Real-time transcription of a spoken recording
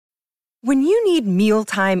When you need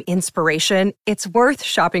mealtime inspiration, it's worth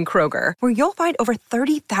shopping Kroger, where you'll find over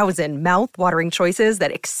 30,000 mouth-watering choices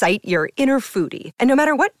that excite your inner foodie. And no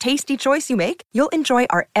matter what tasty choice you make, you'll enjoy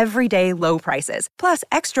our everyday low prices, plus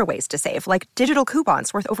extra ways to save, like digital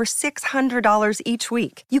coupons worth over $600 each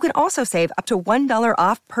week. You can also save up to $1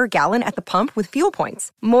 off per gallon at the pump with fuel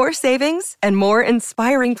points. More savings and more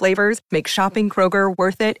inspiring flavors make shopping Kroger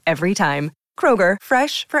worth it every time. Kroger,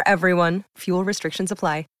 fresh for everyone. Fuel restrictions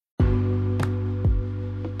apply.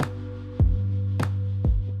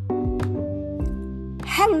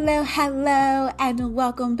 Hello, and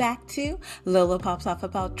welcome back to Lola Pops Off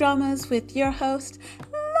About Dramas with your host,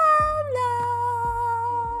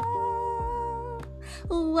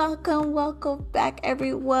 Lola. Welcome back,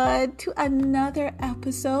 everyone, to another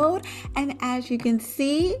episode. And as you can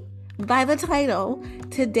see by the title,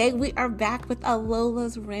 today we are back with a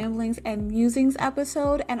Lola's Ramblings and Musings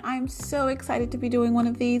episode, and I'm so excited to be doing one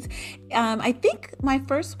of these. I think my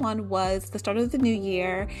first one was the start of the new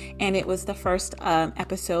year, and it was the first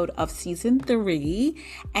episode of season 3,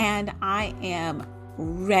 and I am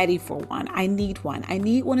ready for one. I need one. I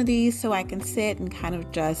need one of these so I can sit and kind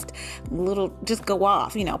of just go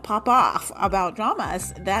off, pop off about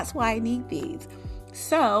dramas. That's why I need these.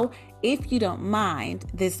 So if you don't mind,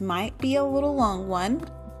 this might be a little long one,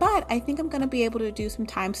 but I think I'm going to be able to do some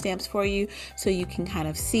timestamps for you so you can kind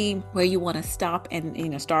of see where you want to stop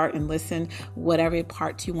and, start and listen, whatever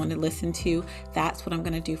parts you want to listen to. That's what I'm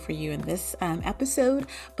going to do for you in this episode.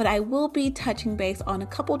 But I will be touching base on a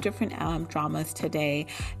couple different dramas today.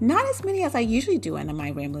 Not as many as I usually do in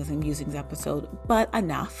my Ramblings and Musings episode, but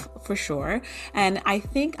enough for sure. And I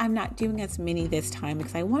think I'm not doing as many this time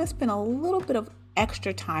because I want to spend a little bit of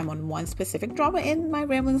extra time on one specific drama in my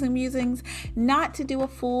Ramblings and Musings, not to do a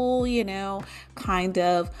full, kind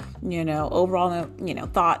of, overall,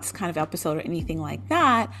 thoughts kind of episode or anything like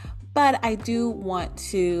that. But I do want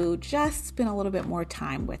to just spend a little bit more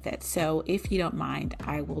time with it. So if you don't mind,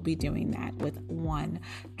 I will be doing that with one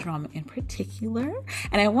drama in particular.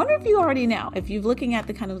 And I wonder if you already know, if you're looking at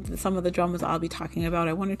some of the dramas I'll be talking about,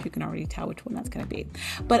 I wonder if you can already tell which one that's going to be.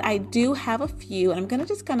 But I do have a few, and I'm going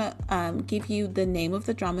to give you the name of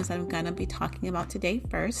the dramas that I'm going to be talking about today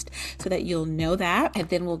first, so that you'll know that. And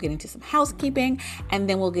then we'll get into some housekeeping, and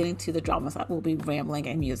then we'll get into the dramas that we'll be rambling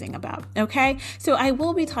and musing about. Okay? So I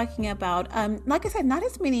will be talking about, like I said, not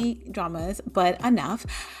as many dramas, but enough.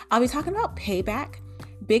 I'll be talking about Payback,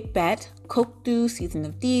 Big Bet, Kokdu, Season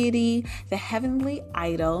of Deity, The Heavenly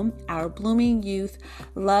Idol, Our Blooming Youth,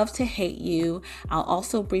 Love to Hate You. I'll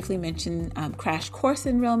also briefly mention Crash Course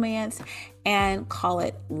in Romance and Call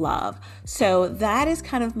It Love. So that is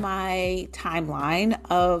kind of my timeline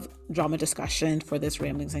of drama discussion for this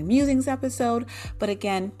Ramblings and Musings episode. But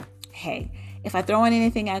again, hey, if I throw in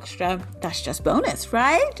anything extra, that's just bonus,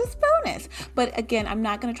 right? Just bonus. But again, I'm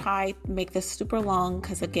not going to try to make this super long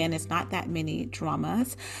because, again, it's not that many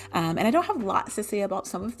dramas. And I don't have lots to say about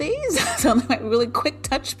some of these. Some like really quick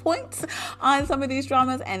touch points on some of these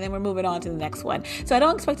dramas, and then we're moving on to the next one. So I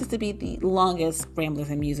don't expect this to be the longest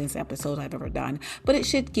Ramblings and Musings episode I've ever done, but it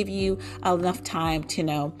should give you enough time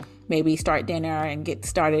to maybe start dinner and get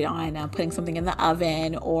started on putting something in the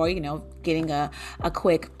oven, or, getting a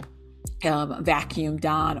quick vacuum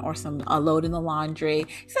done, or a load in the laundry.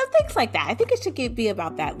 So things like that. I think it should be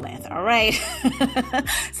about that length. All right.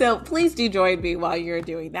 So please do join me while you're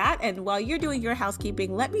doing that. And while you're doing your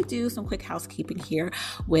housekeeping, let me do some quick housekeeping here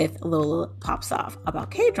with Lola Pops Off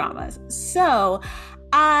About K-Dramas. So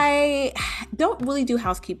I don't really do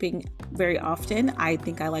housekeeping very often. I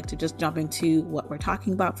think I like to just jump into what we're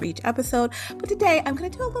talking about for each episode. But today I'm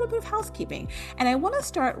going to do a little bit of housekeeping. And I want to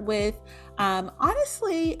start with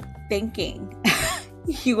honestly thanking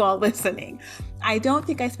you all listening. I don't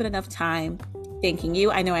think I spent enough time thanking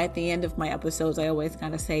you. I know at the end of my episodes, I always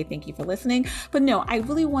kind of say thank you for listening. But no, I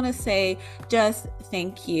really want to say just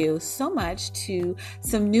thank you so much to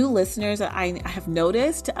some new listeners that I have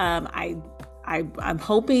noticed. I'm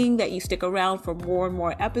hoping that you stick around for more and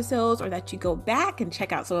more episodes, or that you go back and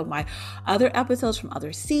check out some of my other episodes from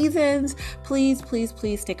other seasons. Please, please,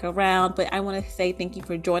 please stick around. But I want to say thank you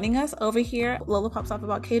for joining us over here, Lola Pops Off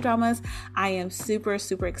About K-Dramas. I am super,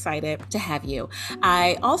 super excited to have you.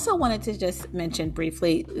 I also wanted to just mention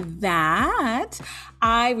briefly that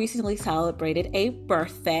I recently celebrated a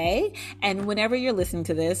birthday. And whenever you're listening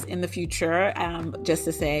to this in the future, just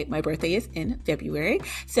to say my birthday is in February.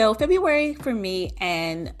 So February for me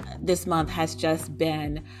and this month has just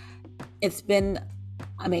been, it's been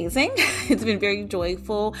amazing. It's been very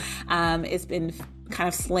joyful. It's been kind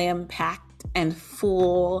of slam packed and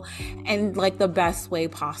full and like the best way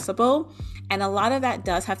possible. And a lot of that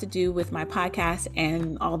does have to do with my podcast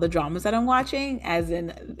and all the dramas that I'm watching, as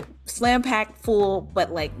in slam packed full,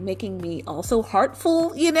 but like making me also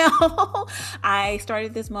heartful, I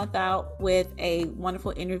started this month out with a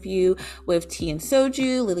wonderful interview with Tea and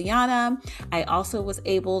Soju, Liliana. I also was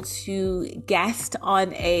able to guest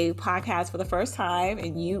on a podcast for the first time,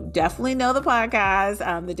 and you definitely know the podcast,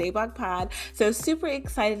 the Daybug Pod. So super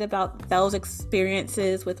excited about those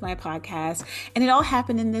experiences with my podcast. And it all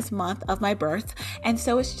happened in this month of my birth. And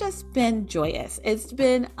so it's just been joyous. It's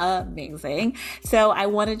been amazing. So I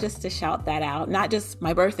wanted just to shout that out, not just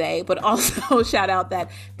my birthday, but also shout out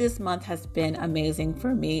that this month has been amazing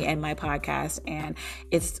for me and my podcast. And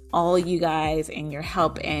it's all you guys and your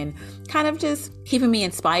help and kind of just keeping me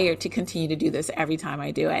inspired to continue to do this every time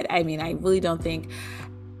I do it. I mean, I really don't think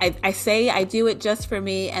I say I do it just for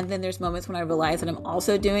me, and then there's moments when I realize that I'm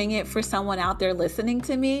also doing it for someone out there listening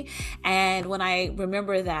to me. And when I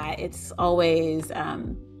remember that, it's always a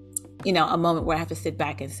moment where I have to sit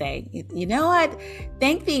back and say, you know what?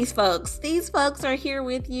 Thank these folks. These folks are here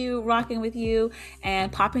with you, rocking with you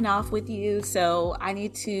and popping off with you. So I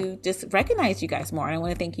need to just recognize you guys more. And I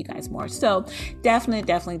want to thank you guys more. So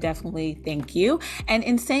definitely thank you. And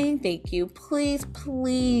in saying thank you, please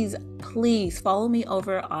follow me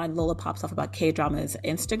over on Lola Pops Off About K-Drama's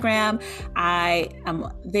Instagram. I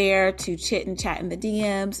am there to chit and chat in the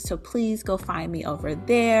DMs. So please go find me over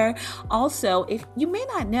there. Also, if you may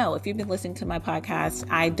not know, if you've been listening to my podcast,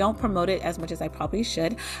 I don't promote it as much as I probably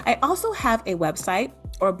should. I also have a website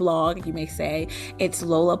or blog, you may say. It's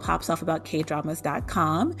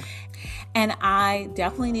lolapopsoffaboutKdramas.com. And I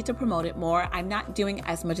definitely need to promote it more. I'm not doing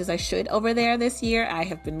as much as I should over there this year.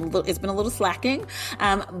 It's been a little slacking,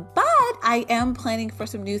 but I am planning for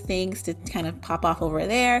some new things to kind of pop off over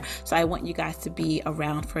there. So I want you guys to be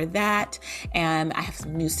around for that. And I have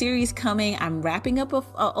some new series coming. I'm wrapping up an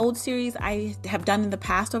old series I have done in the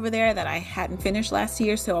past over there that I hadn't finished last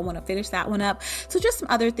year. So I want to finish that one up. So just some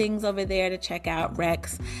other things over there to check out,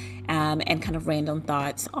 Rex. And kind of random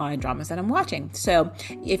thoughts on dramas that I'm watching. So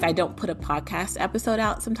if I don't put a podcast episode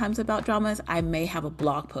out sometimes about dramas, I may have a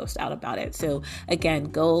blog post out about it. So again,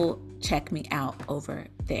 go check me out over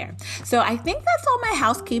there. So I think that's all my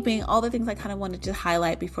housekeeping, all the things I kind of wanted to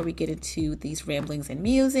highlight before we get into these ramblings and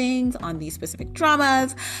musings on these specific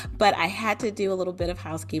dramas. But I had to do a little bit of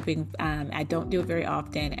housekeeping. I don't do it very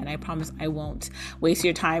often, and I promise I won't waste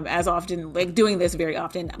your time as often, like doing this very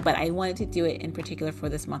often. But I wanted to do it in particular for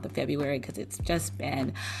this month of February because it's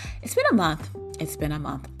been a month. It's been a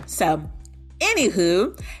month. So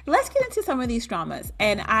anywho, let's get into some of these dramas.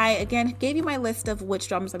 And I, again, gave you my list of which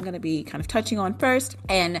dramas I'm going to be kind of touching on first.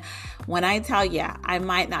 And when I tell you, I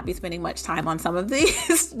might not be spending much time on some of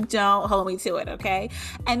these, don't hold me to it, okay?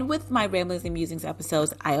 And with my Ramblings and Musings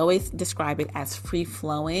episodes, I always describe it as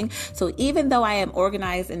free-flowing. So even though I am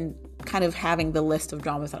organized and kind of having the list of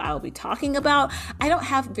dramas that I will be talking about, I don't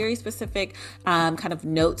have very specific kind of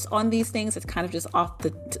notes on these things. It's kind of just off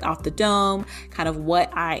the dome, kind of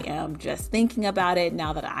what I am just thinking about it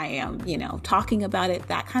now that I am, talking about it,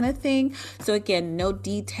 that kind of thing. So again, no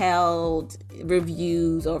detailed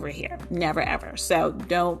reviews over here, never ever. So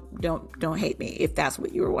don't hate me if that's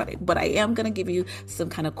what you were wanting, but I am going to give you some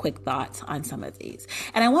kind of quick thoughts on some of these.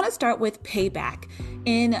 And I want to start with Payback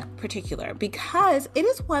in particular, because it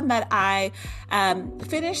is one that I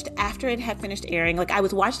finished after it had finished airing. Like, I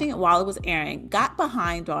was watching it while it was airing, got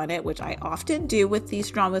behind on it, which I often do with these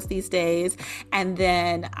dramas these days, and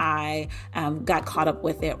then I got caught up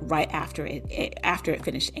with it right after it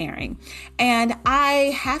finished airing. And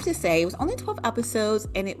I have to say, it was only 12 episodes,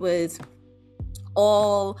 and it was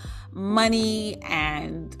all money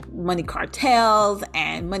and money cartels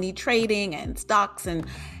and money trading and stocks and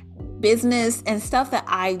business and stuff that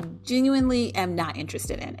I genuinely am not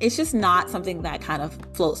interested in. It's just not something that kind of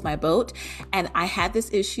floats my boat. And I had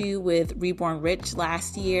this issue with Reborn Rich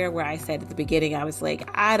last year where I said at the beginning, I was like,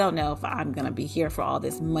 I don't know if I'm going to be here for all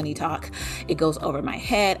this money talk. It goes over my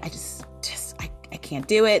head. I can't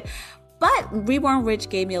do it. But Reborn Rich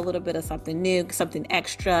gave me a little bit of something new, something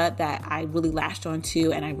extra that I really latched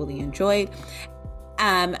onto and I really enjoyed.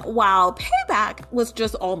 While Payback was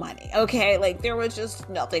just all money, okay? Like, there was just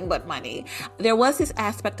nothing but money. There was this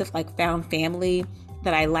aspect of like found family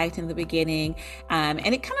that I liked in the beginning, and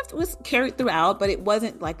it kind of was carried throughout, but it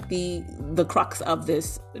wasn't like the crux of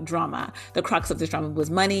this drama. The crux of this drama was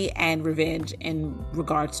money and revenge in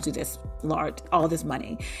regards to all this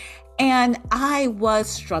money. And I was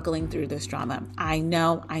struggling through this drama. I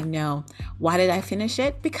know. Why did I finish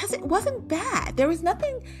it? Because it wasn't bad. There was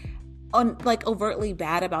nothing overtly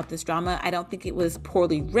bad about this drama. I don't think it was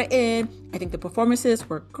poorly written. I think the performances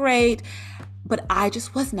were great, but I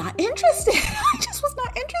just was not interested.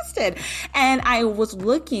 And I was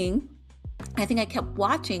looking, I think I kept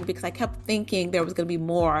watching because I kept thinking there was going to be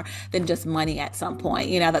more than just money at some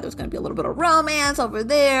point, that there was going to be a little bit of romance over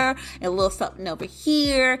there and a little something over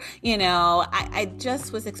here. I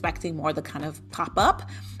just was expecting more to kind of pop up.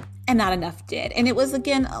 And not enough did. And it was,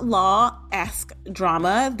 again, a law-esque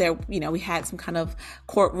drama. There, we had some kind of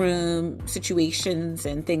courtroom situations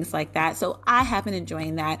and things like that. So I have been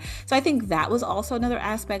enjoying that. So I think that was also another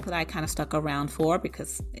aspect that I kind of stuck around for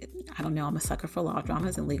because, I don't know, I'm a sucker for law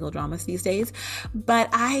dramas and legal dramas these days. But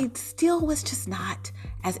I still was just not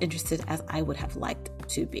as interested as I would have liked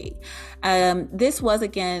to be. This was,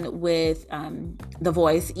 again, with The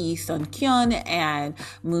Voice, Lee Sun-kyun and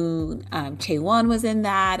Moon Chae-won was in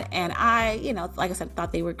that. And I, like I said,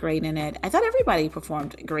 thought they were great in it. I thought everybody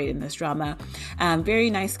performed great in this drama.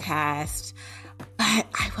 Very nice cast, but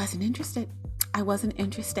I wasn't interested.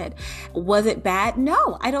 Was it bad?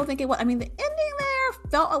 No, I don't think it was. I mean, the ending there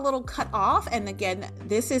felt a little cut off. And again,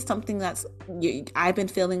 this is something I've been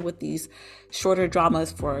feeling with these shorter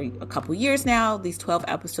dramas for a couple years now, these 12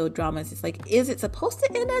 episode dramas. It's like, is it supposed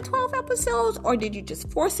to end at 12 episodes or did you just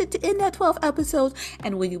force it to end at 12 episodes?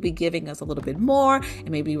 And will you be giving us a little bit more?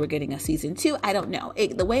 And maybe we're getting a season 2. I don't know.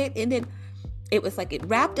 The way it ended, it was like it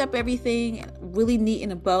wrapped up everything really neat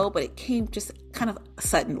in a bow, but it came just kind of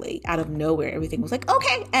suddenly out of nowhere. Everything was like,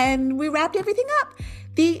 okay, and we wrapped everything up.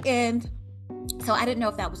 The end. So I didn't know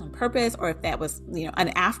if that was on purpose or if that was, an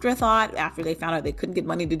afterthought after they found out they couldn't get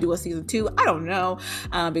money to do a season 2. I don't know,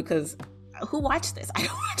 because who watched this? I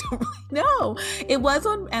don't really know. It was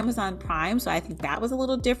on Amazon Prime, so I think that was a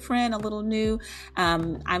little different, a little new.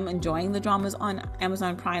 I'm enjoying the dramas on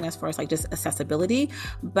Amazon Prime as far as just accessibility,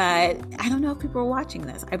 but I don't know if people are watching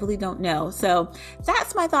this. I really don't know. So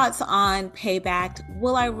that's my thoughts on Payback.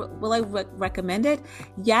 Will I recommend it?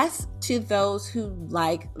 Yes, to those who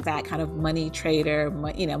like that kind of money trader,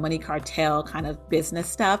 money cartel kind of business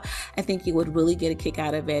stuff. I think you would really get a kick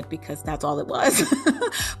out of it because that's all it was.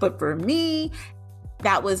 But for me,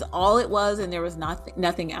 that was all it was, and there was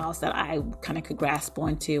nothing else that I kind of could grasp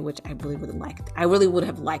onto, which I really would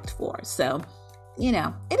have liked for. So,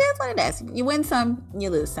 it is what it is. You win some, you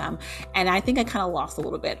lose some. And I think I kind of lost a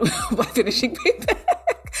little bit by finishing Payback.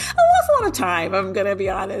 I lost a lot of time, I'm going to be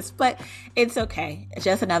honest, but it's okay. It's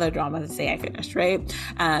just another drama to say I finished, right?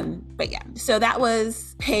 But yeah, so that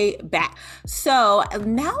was Payback. So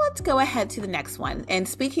now let's go ahead to the next one. And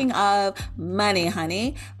speaking of money,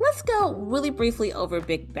 honey, let's go really briefly over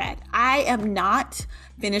Big Bet. I am not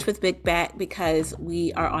finished with Big Bet because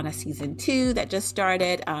we are on a season 2 that just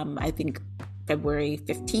started, I think February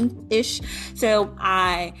 15th-ish. So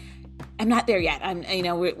I'm not there yet.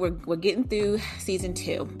 We're getting through season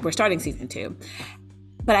 2. We're starting season 2.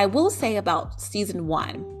 But I will say about season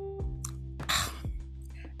 1,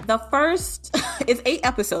 the first, it's 8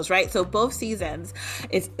 episodes, right? So both seasons,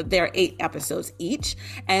 there are 8 episodes each.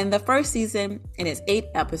 And the first season, and it's 8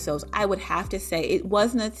 episodes, I would have to say it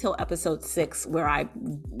wasn't until episode 6 where I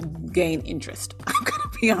gained interest. I'm going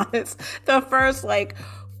to be honest. The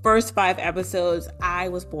first 5 episodes, I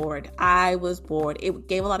was bored. It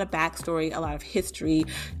gave a lot of backstory, a lot of history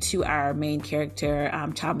to our main character,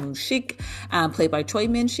 Cha Moon-sik, played by Choi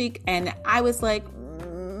Min-sik. And I was like,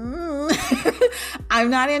 I'm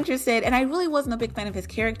not interested. And I really wasn't a big fan of his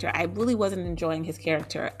character. I really wasn't enjoying his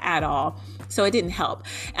character at all. So it didn't help.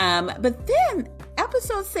 But then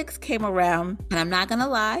episode 6 came around, and I'm not going to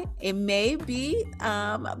lie. It may be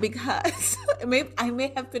because I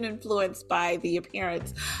may have been influenced by the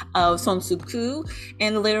appearance of Song Soo-koo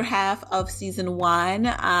in the later half of season 1.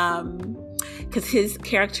 Because his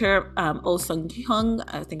character, Oh Sung-hyun,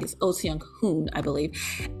 I think it's Oh Seung-hoon, I believe,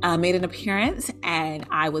 made an appearance, and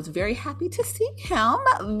I was very happy to see him.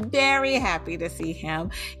 Very happy to see him.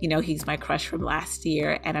 He's my crush from last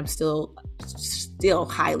year, and I'm still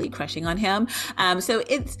highly crushing on him. So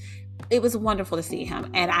it was wonderful to see him,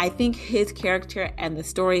 and I think his character and the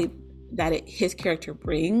story that his character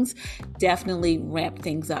brings definitely ramped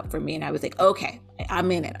things up for me. And I was like, okay,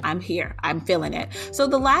 I'm in it. I'm here. I'm feeling it. So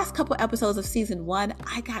the last couple episodes of season 1,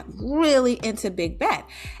 I got really into Big Bet.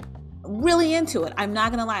 Really into it. I'm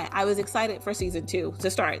not going to lie. I was excited for season 2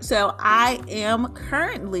 to start. So I am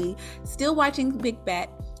currently still watching Big Bet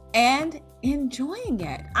and enjoying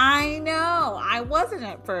it. I know I wasn't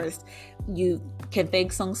at first. You can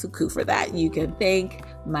thank Song Soo-koo for that. You can thank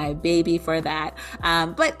my baby for that.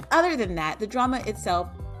 But other than that, the drama itself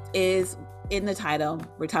is in the title,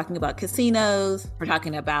 we're talking about casinos, we're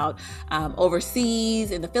talking about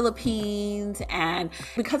overseas in the Philippines. And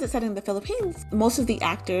because it's set in the Philippines, a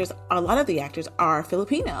lot of the actors are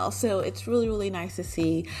Filipino. So it's really, really nice to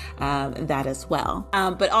see that as well.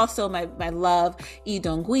 But also my love, Lee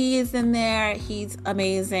Dong-gui is in there. He's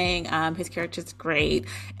amazing. His character's great.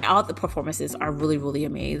 All the performances are really, really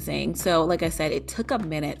amazing. So like I said, it took a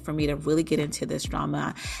minute for me to really get into this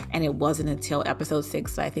drama, and it wasn't until episode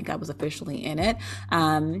 6 that I think I was officially in it.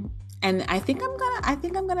 And I think I'm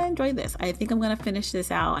gonna enjoy this. I think I'm gonna finish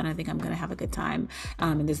this out, and I think I'm gonna have a good time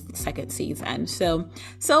in this second season. So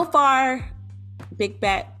far, big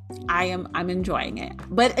bet. I'm enjoying it.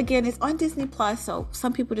 But again, it's on Disney Plus, so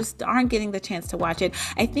some people just aren't getting the chance to watch it.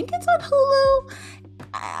 I think it's on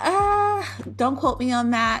Hulu. Don't quote me on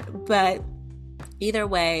that, but either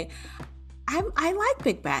way, I like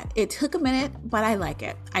Big Bet. It took a minute, but I like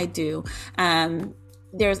it. I do.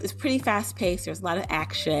 It's pretty fast paced. There's a lot of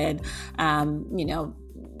action,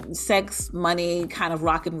 sex, money, kind of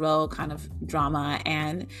rock and roll kind of drama.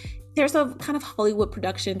 And there's a kind of Hollywood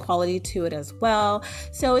production quality to it as well.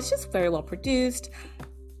 So it's just very well produced.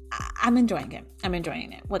 I'm enjoying it.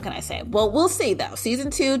 What can I say? Well, we'll see though.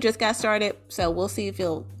 Season 2 just got started. So we'll see if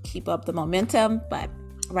it'll keep up the momentum. But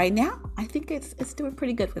right now, I think it's doing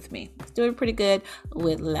pretty good with me. It's doing pretty good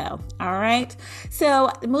with Lo. All right. So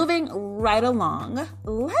moving right along,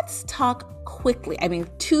 let's talk quickly,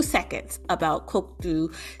 2 seconds about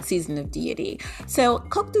Kokdu Season of Deity. So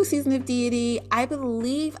Kokdu Season of Deity, I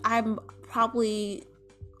believe I'm probably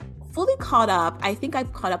fully caught up. I think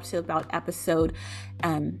I've caught up to about episode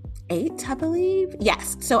 8, I believe.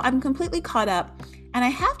 Yes. So I'm completely caught up. And I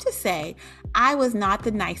have to say, I was not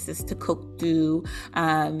the nicest to Kokdu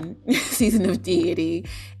Season of Deity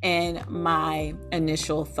in my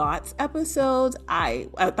initial thoughts episodes.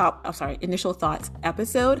 Initial thoughts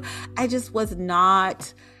episode. I just was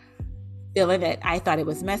not feeling it. I thought it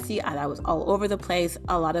was messy. I thought it was all over the place.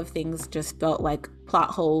 A lot of things just felt like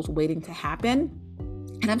plot holes waiting to happen.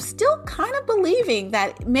 And I'm still kind of believing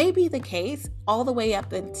that may be the case all the way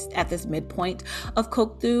up at this midpoint of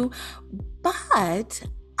Kokdu. But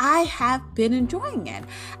I have been enjoying it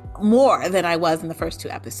more than I was in the first 2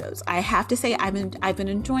 episodes. I have to say I've been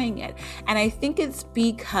enjoying it. And I think it's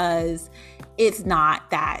because it's not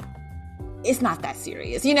that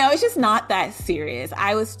serious. It's just not that serious.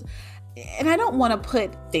 And I don't want to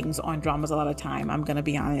put things on dramas a lot of time. I'm going to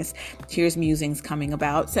be honest. Here's musings coming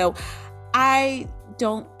about. So I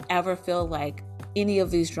don't ever feel like any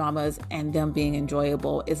of these dramas and them being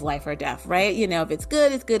enjoyable is life or death, right? If it's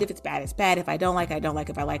good, it's good. If it's bad, it's bad. If I don't like it, I don't like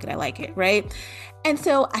it. If I like it, I like it, right? And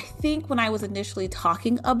so I think when I was initially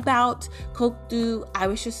talking about Kokdu, I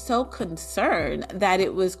was just so concerned that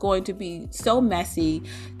it was going to be so messy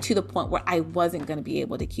to the point where I wasn't going to be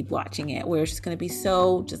able to keep watching it, where it's just going to be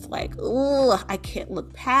so just like, ugh, I can't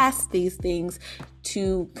look past these things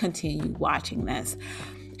to continue watching this.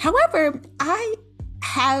 However, I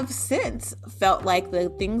have since felt like the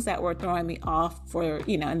things that were throwing me off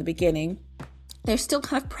in the beginning, they're still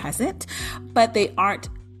kind of present, but they aren't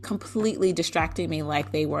completely distracting me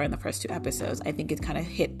like they were in the first 2 episodes. I think it's kind of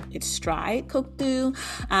hit its stride, Kokdu,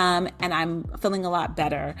 and I'm feeling a lot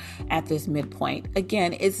better at this midpoint.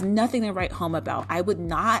 Again, it's nothing to write home about. I would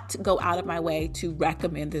not go out of my way to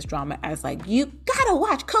recommend this drama as like, you gotta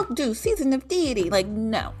watch Kokdu Season of Deity. Like,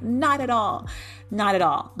 no, not at all. Not at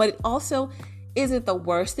all. But it also isn't the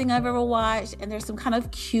worst thing I've ever watched, and there's some kind of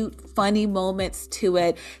cute, funny moments to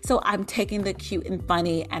it. So I'm taking the cute and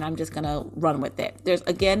funny, and I'm just gonna run with it. There's,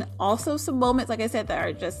 again, also some moments, like I said, that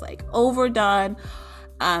are just like overdone,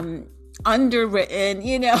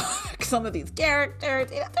 underwritten, some of these characters.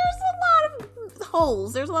 There's a lot of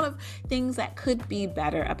holes. There's a lot of things that could be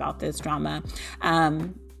better about this drama.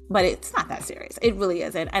 But it's not that serious. It really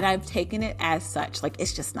isn't. And I've taken it as such. Like,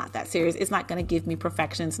 it's just not that serious. It's not going to give me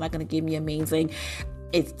perfection. It's not going to give me amazing.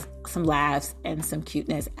 It's some laughs and some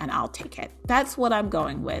cuteness, and I'll take it. That's what I'm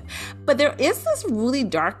going with. But there is this really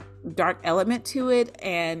dark element to it,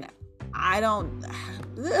 and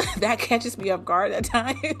that catches me off guard at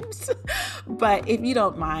times. But if you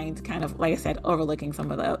don't mind kind of, like I said, overlooking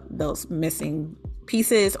some of those missing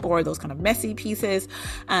pieces or those kind of messy pieces,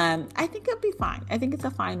 I think it'll be fine. I think it's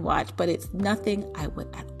a fine watch, but it's nothing I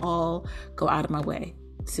would at all go out of my way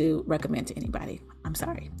to recommend to anybody. I'm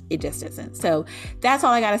sorry. It just isn't. So that's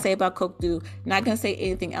all I got to say about Kokdu. Not going to say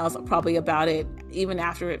anything else probably about it, even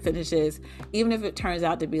after it finishes. Even if it turns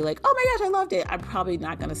out to be like, oh my gosh, I loved it, I'm probably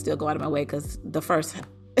not going to still go out of my way, because the first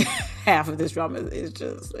half of this drama is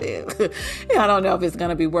just, I don't know if it's going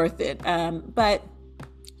to be worth it. But,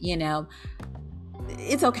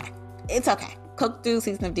 it's okay. It's okay. Kookdu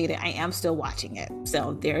Season of Dating, I am still watching it.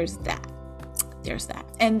 So there's that.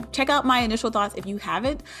 And check out my initial thoughts if you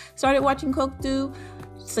haven't started watching Kookdu,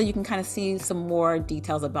 so you can kind of see some more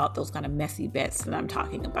details about those kind of messy bits that I'm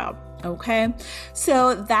talking about. Okay,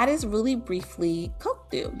 so that is really briefly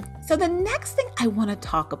Kookdu. So the next thing I want to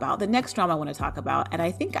talk about, the next drama I want to talk about, and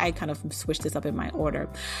I think I kind of switched this up in my order.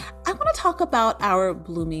 I want to talk about Our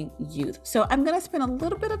Blooming Youth. So I'm going to spend a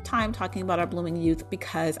little bit of time talking about Our Blooming Youth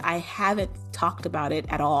because I haven't talked about it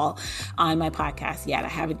at all on my podcast yet.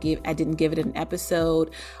 I didn't give it an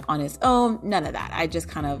episode on its own, none of that. I just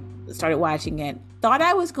kind of started watching it.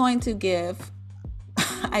 I was going to give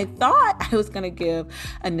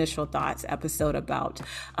initial thoughts episode about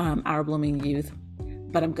Our Blooming Youth,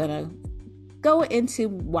 but I'm gonna go into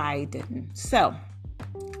why I didn't. So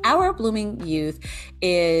Our Blooming Youth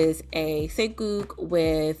is a saeguk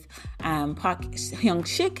with Park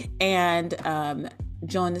Hyung-sik and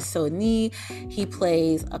Jeon So-ni. He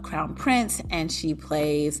plays a crown prince and she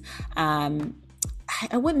plays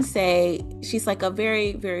I wouldn't say she's like a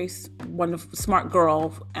very, very wonderful, smart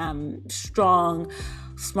girl, strong,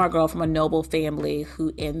 smart girl from a noble family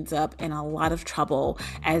who ends up in a lot of trouble,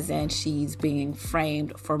 as in she's being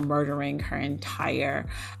framed for murdering her entire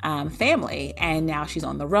family. And now she's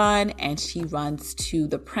on the run and she runs to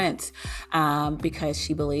the prince because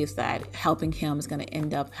she believes that helping him is going to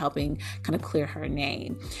end up helping kind of clear her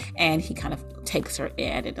name. And he kind of takes her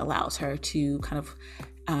in and allows her to kind of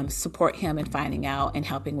support him in finding out and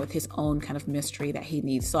helping with his own kind of mystery that he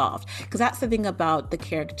needs solved. Because that's the thing about the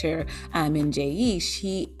character Min Jae-yi.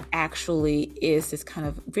 She actually is this kind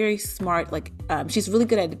of very smart, she's really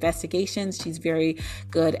good at investigations. She's very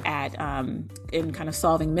good at in kind of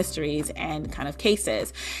solving mysteries and kind of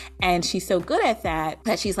cases. And she's so good at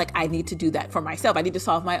that she's like, I need to do that for myself. I need to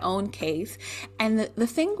solve my own case. And the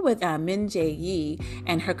thing with Min Jae-yi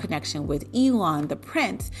and her connection with Iwon, the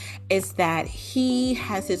prince, is that he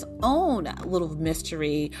has his own little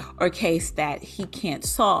mystery or case that he can't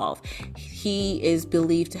solve. He is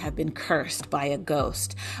believed to have been cursed by a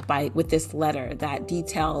ghost with this letter that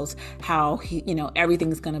details how he,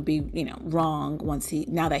 everything's going to be, wrong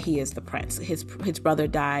now that he is the prince. His brother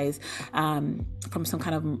dies from some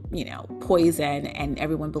kind of, poison, and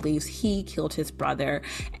everyone believes he killed his brother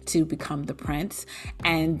to become the prince.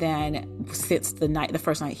 And then since the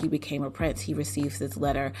first night he became a prince, he receives this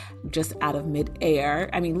letter just out of midair.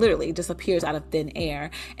 I mean, literally it just appears out of thin air.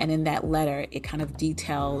 And in that letter, it kind of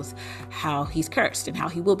details how he's cursed and how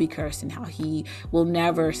he will be cursed and how he will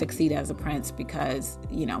never succeed as a prince because,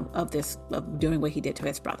 of doing what he did to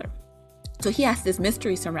his brother. So he has this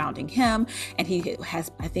mystery surrounding him, and he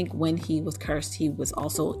has, I think when he was cursed, he was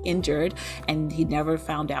also injured, and he never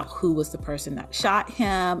found out who was the person that shot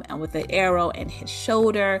him and with the arrow in his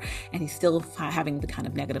shoulder, and he's still having the kind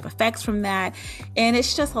of negative effects from that. And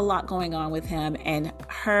it's just a lot going on with him, and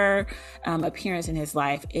her appearance in his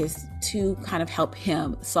life is to kind of help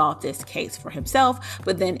him solve this case for himself,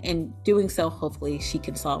 but then in doing so, hopefully she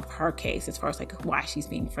can solve her case as far as why she's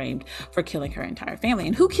being framed for killing her entire family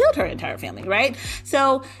and who killed her entire family. Right?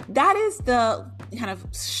 So that is the kind of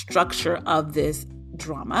structure of this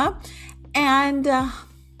drama. And I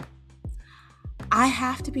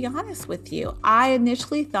have to be honest with you. I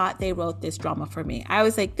initially thought they wrote this drama for me. I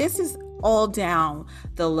was like, this is all down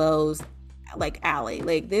the Lowe's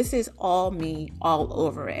alley. This is all me all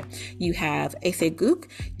over it. You have a saeguk,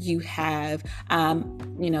 you have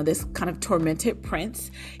this kind of tormented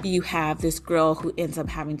prince, you have this girl who ends up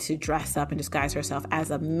having to dress up and disguise herself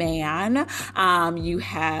as a man, you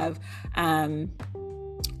have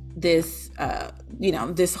this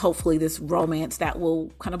hopefully this romance that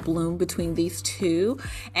will kind of bloom between these two.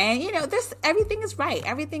 And, everything is right.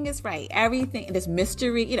 This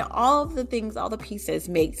mystery, all of the things, all the pieces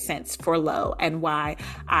make sense for Lo and why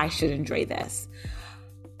I should enjoy this.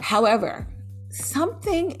 However,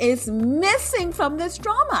 something is missing from this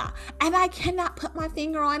drama and I cannot put my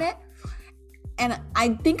finger on it. And I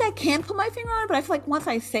think I can put my finger on it, but I feel like once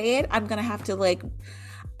I say it, I'm going to have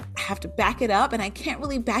to back it up, and I can't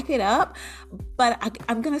really back it up, but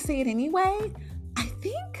I'm going to say it anyway. I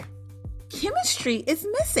think chemistry is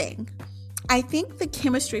missing. I think the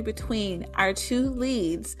chemistry between our two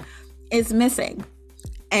leads is missing.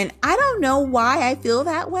 And I don't know why I feel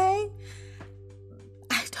that way.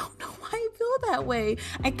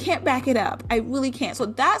 I can't back it up. I really can't. So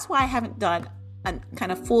that's why I haven't done a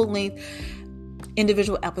kind of full-length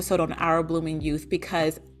individual episode on Our Blooming Youth,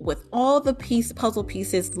 because with all the puzzle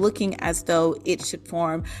pieces looking as though it should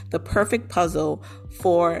form the perfect puzzle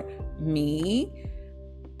for me,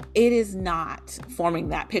 it is not forming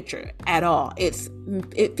that picture at all.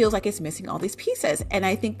 It feels like it's missing all these pieces. And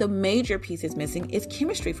I think the major piece is missing is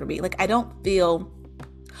chemistry for me. Like, I don't feel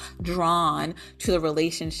drawn to the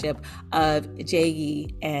relationship of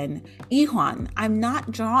Jae-yi and Lee-hwan. I'm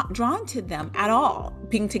not drawn to them at all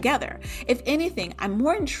being together. If anything, I'm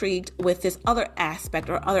more intrigued with this other aspect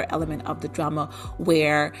or other element of the drama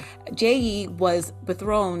where Jae-yi was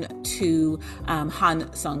betrothed to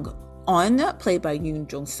Han Sung-on, played by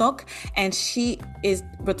Yoon Jung-suk, and she is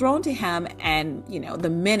betrothed to him, and the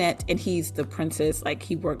minute, and he's the princess, like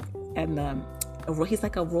he worked in he's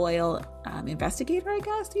like a royal investigator, I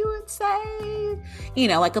guess you would say,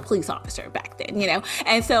 like a police officer back then,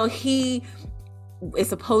 and so he is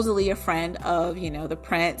supposedly a friend of, the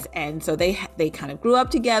prince, and so they kind of grew up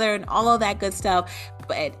together and all of that good stuff,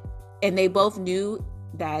 and they both knew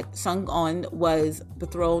that Sung-on was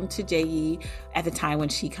betrothed to Jae-yi at the time when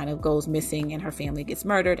she kind of goes missing and her family gets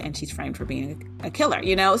murdered and she's framed for being a killer,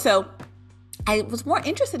 so I was more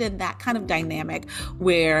interested in that kind of dynamic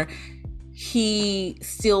where he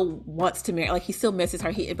still wants to marry, like he still misses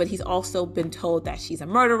her, but he's also been told that she's a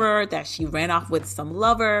murderer, that she ran off with some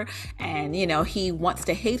lover, and he wants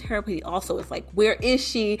to hate her, but he also is like, where is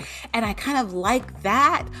she? And I kind of like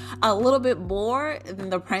that a little bit more than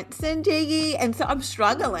the prince and Jae-yi, and so I'm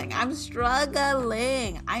struggling. I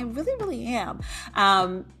really, really am.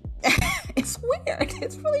 It's weird.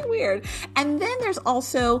 It's really weird. And then there's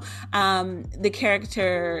also the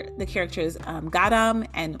characters Ga-dam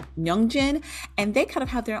and Myung-jin, and they kind of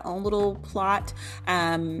have their own little plot,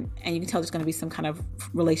 and you can tell there's going to be some kind of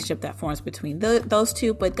relationship that forms between those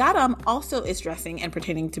two. But Ga-dam also is dressing and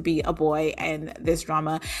pretending to be a boy in this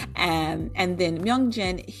drama, and then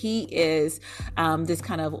Myung-jin, he is this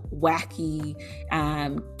kind of wacky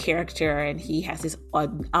character, and he has this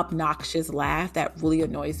obnoxious laugh that really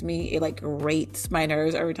annoys me. It like grates my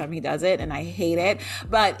nerves every time he does it, and I hate it.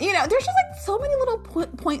 But there's just like so many little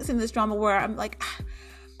points in this drama where I'm like,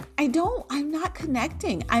 I'm not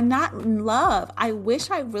connecting. I'm not in love. I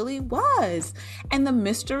wish I really was. And the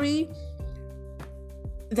mystery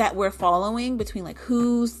that we're following between like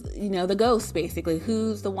who's the ghost, basically,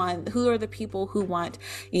 who are the people who want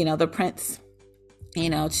the prince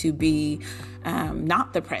to be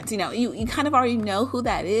not the prince. You kind of already know who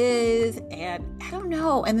that is, and I don't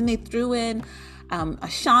know. And then they threw in a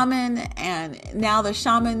shaman, and now the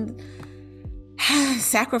shaman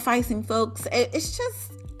sacrificing folks. It's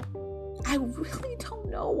just, I really don't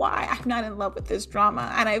know why I'm not in love with this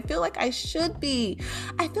drama, and I feel like I should be.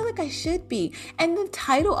 And the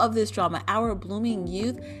title of this drama, Our Blooming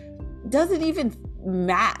Youth, doesn't even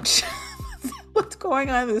match what's going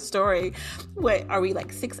on in the story. What are we,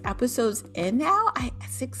 like 6 episodes in now?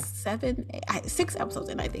 6 episodes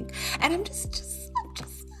in, I think. And I'm just not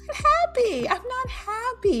happy. I'm not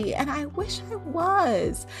happy. And I wish I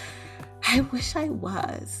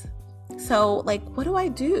was. So like, what do I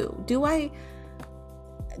do? Do I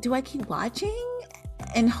keep watching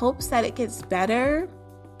in hopes that it gets better?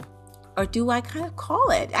 Or do I kind of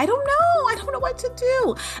call it? I don't know. I don't know what to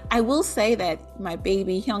do. I will say that my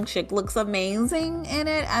baby Hyung-sik looks amazing in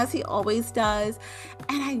it, as he always does.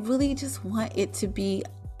 And I really just want it to be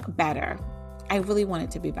better. I really want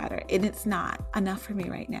it to be better. And it's not enough for me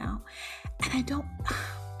right now. And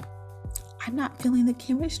I'm not feeling the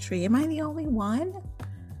chemistry. Am I the only one?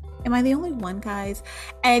 Guys?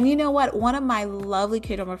 And you know what? One of my lovely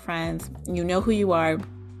K-drama friends, you know who you are,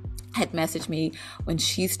 had messaged me when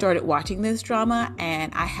she started watching this drama,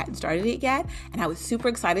 and I hadn't started it yet, and I was super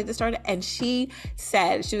excited to start it. And she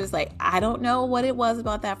said, she was like, I don't know what it was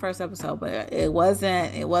about that first episode, but it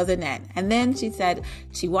wasn't it. And then she said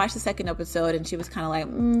she watched the second episode, and she was kind of like,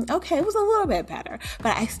 okay, it was a little bit better,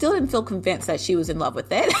 but I still didn't feel convinced that she was in love with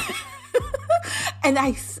it. and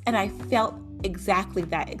I felt exactly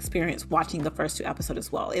that experience watching the first 2 episodes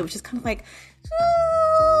as well. It was just kind of like,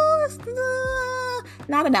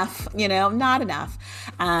 not enough, not enough.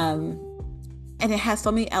 And it has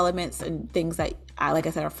so many elements and things that like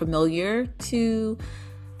I said, are familiar to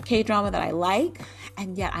K-drama that I like,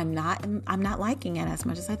 and yet I'm not liking it as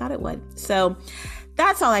much as I thought it would. So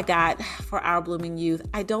that's all I got for Our Blooming Youth.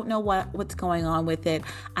 I don't know what's going on with it.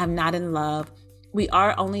 I'm not in love. We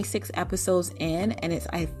are only 6 episodes in, and it's,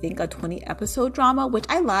 I think, a 20 episode drama, which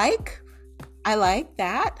I like. I like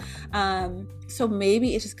that. So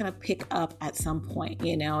maybe it's just going to pick up at some point,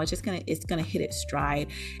 it's going to hit its stride.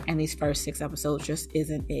 And these first 6 episodes just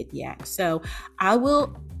isn't it yet. So I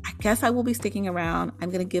guess I will be sticking around. I'm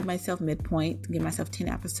going to give myself midpoint, give myself 10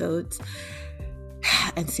 episodes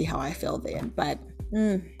and see how I feel then. But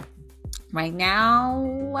right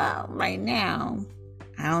now,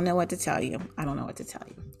 I don't know what to tell you.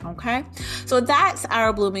 Okay, so that's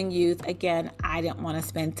Our Blooming Youth. Again, I didn't want to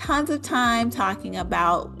spend tons of time talking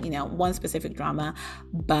about, one specific drama,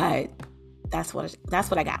 but that's what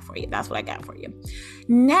I got for you. That's what I got for you.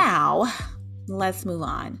 Now, let's move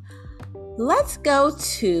on. Let's go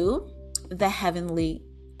to The Heavenly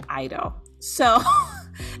Idol. So,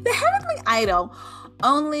 The Heavenly Idol,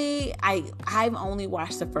 I've only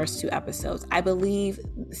watched the first 2 episodes. I believe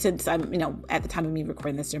since I'm, at the time of me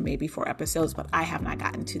recording this, there may be 4 episodes, but I have not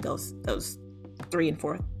gotten to those 3 and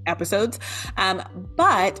 4 episodes.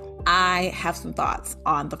 But I have some thoughts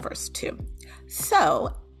on the first 2.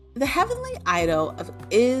 So The Heavenly Idol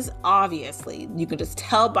is obviously, you can just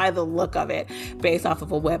tell by the look of it, based off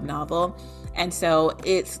of a web novel. And so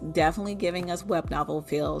it's definitely giving us web novel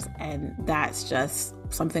feels, and that's just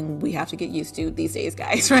something we have to get used to these days,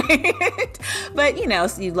 guys, right? But,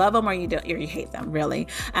 so you love them or you don't, or you hate them, really.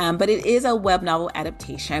 But it is a web novel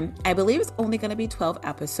adaptation. I believe it's only going to be 12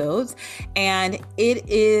 episodes, and it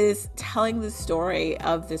is telling the story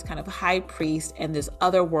of this kind of high priest and this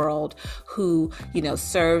other world who,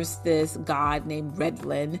 serves this god named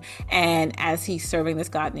Redlin. And as he's serving this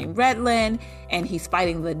god named Redlin and he's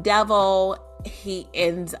fighting the devil, he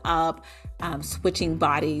ends up switching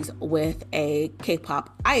bodies with a K-pop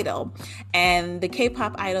idol. And the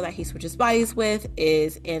K-pop idol that he switches bodies with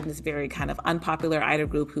is in this very kind of unpopular idol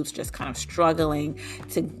group who's just kind of struggling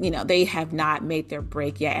to, they have not made their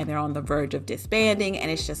break yet, and they're on the verge of disbanding, and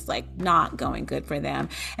it's just like not going good for them.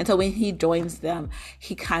 And so when he joins them,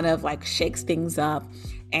 he kind of like shakes things up,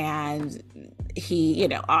 and he,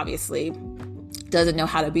 obviously doesn't know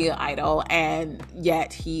how to be an idol, and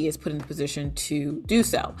yet he is put in a position to do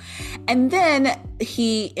so. And then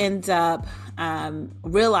he ends up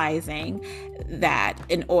realizing that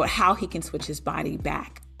or how he can switch his body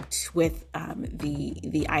back with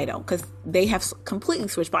the idol, because they have completely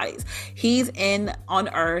switched bodies. He's on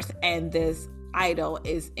Earth, and this idol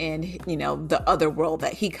is in the other world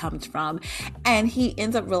that he comes from, and he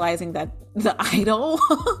ends up realizing that the idol,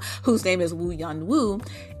 whose name is Woo Yeon Woo,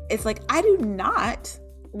 it's like, I do not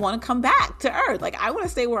want to come back to Earth. Like, I want to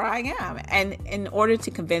stay where I am. And in order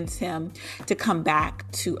to convince him to come back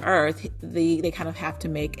to Earth, they kind of have to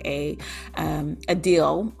make a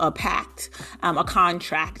deal, a pact, a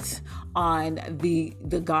contract on the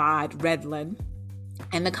god Redlin.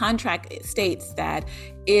 And the contract states that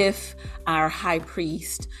if our high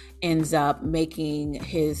priest ends up making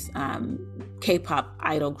his K-pop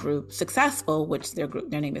idol group successful, which their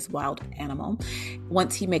name is Wild Animal,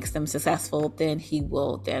 once he makes them successful, then he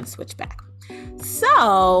will then switch back.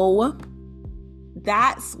 So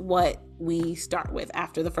that's what we start with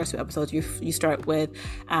after the first 2 episodes. You start with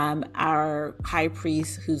our high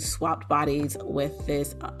priest who's swapped bodies with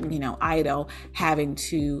this idol, having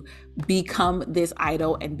to become this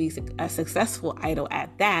idol and be a successful idol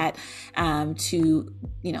at that, to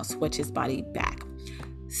switch his body back.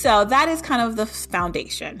 So that is kind of the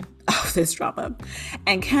foundation of this drama.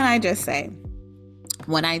 And can I just say,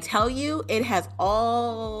 when I tell you it has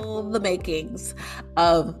all the makings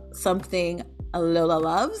of something Lola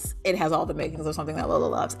loves, it has all the makings of something that Lola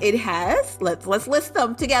loves. It has, let's list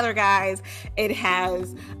them together, guys. It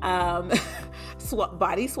has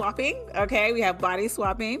body swapping. Okay, we have body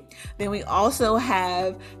swapping. Then we also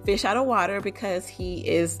have fish out of water, because he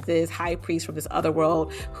is this high priest from this other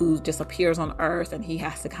world who just appears on Earth, and he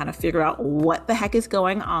has to kind of figure out what the heck is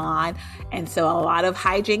going on. And so a lot of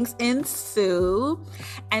hijinks ensue.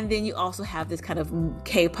 And then you also have this kind of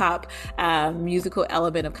K-pop musical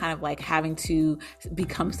element of kind of like having to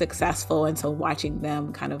become successful, and so watching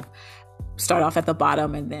them kind of start off at the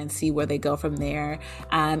bottom and then see where they go from there.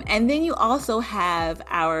 And then you also have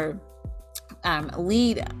our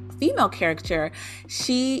lead female character.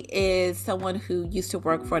 She is someone who used to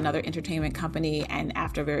work for another entertainment company, and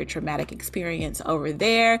after a very traumatic experience over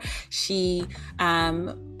there, she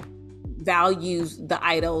values the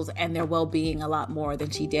idols and their well-being a lot more than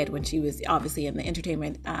she did when she was obviously in the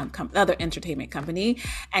other entertainment company.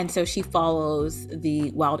 And so she follows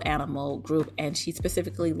the Wild Animal group, and she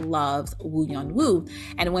specifically loves Woo Yeon Woo.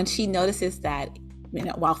 And when she notices that,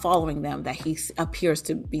 while following them, that he appears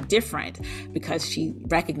to be different, because she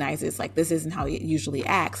recognizes like this isn't how he usually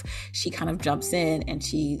acts, she kind of jumps in, and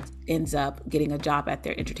she ends up getting a job at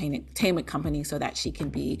their entertainment company so that she can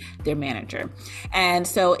be their manager. And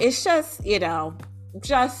so it's just,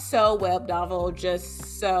 just so web novel,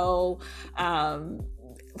 just so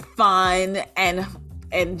fun,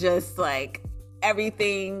 and just like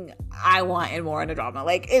everything I want and more in a drama.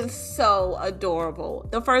 Like, it's so adorable.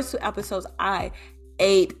 The first 2 episodes, I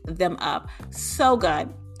ate them up. So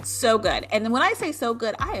good. So good. And when I say so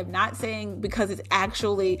good, I am not saying because it's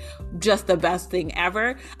actually just the best thing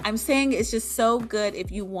ever. I'm saying it's just so good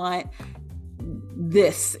if you want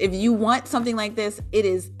this. If you want something like this, it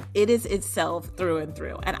is itself through and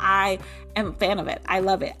through. And I am a fan of it. I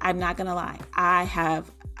love it. I'm not going to lie. I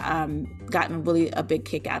have gotten really a big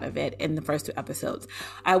kick out of it in the first 2 episodes.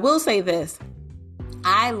 I will say this.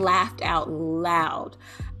 I laughed out loud,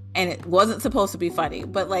 and it wasn't supposed to be funny.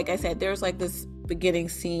 But like I said, there's like this beginning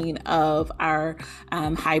scene of our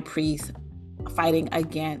high priest fighting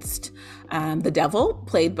against the devil,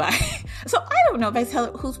 played by, so I don't know if I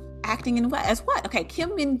tell who's acting in what as what. Okay,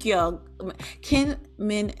 Kim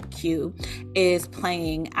Min-kyu is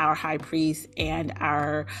playing our high priest and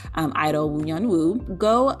our idol Woo Yeon-woo.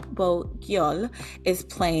 Go Bo-gyeol is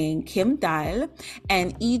playing Kim Dal,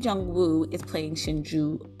 and Lee Jung-woo is playing Shin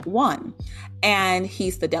Ju-won, and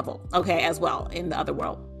he's the devil, okay, as well in the other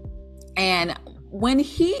world. And when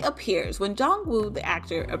Jung-woo, the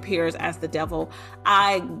actor, appears as the devil,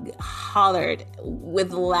 I hollered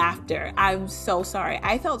with laughter. I'm so sorry.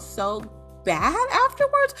 I felt so bad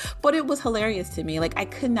afterwards, but it was hilarious to me. Like, I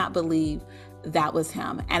could not believe that was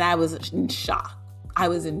him. And I was in shock.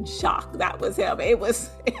 That was him. It was,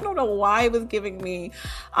 I don't know why it was giving me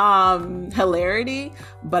hilarity,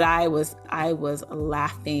 but I was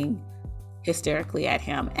laughing hysterically at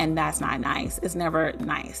him, and that's not nice. It's never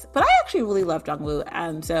nice. But I actually really love Jung-woo,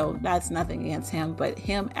 and so that's nothing against him, but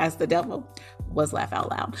him as the devil was laugh out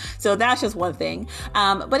loud. So that's just one thing.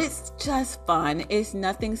 But it's just fun. It's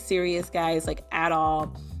nothing serious, guys, like at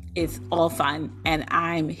all. It's all fun, and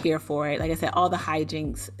I'm here for it. Like I said, all the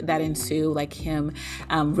hijinks that ensue, like him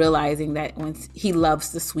realizing that once he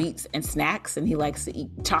loves the sweets and snacks, and he likes to eat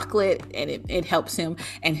chocolate, and it helps him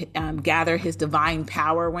and gather his divine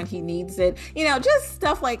power when he needs it. You know, just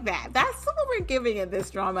stuff like that. That's what we're giving in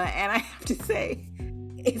this drama, and I have to say,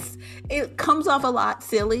 it comes off a lot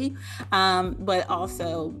silly, but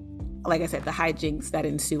also, like I said, the hijinks that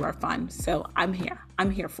ensue are fun. So I'm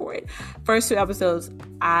here for it. First 2 episodes,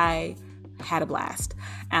 I had a blast.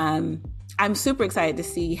 I'm super excited to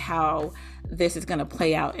see how this is going to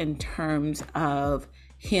play out in terms of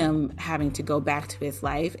him having to go back to his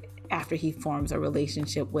life after he forms a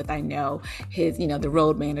relationship with, I know, his, the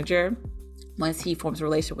road manager. Once he forms a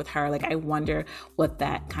relationship with her, like, I wonder what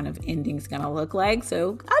that kind of ending is going to look like.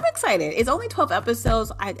 So I'm excited. It's only 12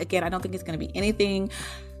 episodes. I don't think it's going to be anything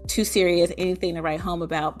too serious, anything to write home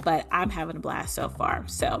about, but I'm having a blast so far.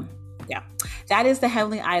 So yeah, that is The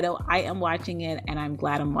Heavenly Idol. I am watching it, and I'm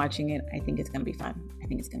glad I'm watching it. I think it's going to be fun.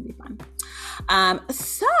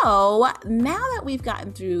 So now that we've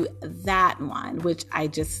gotten through that one, which I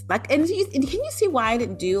just like, and can you see why I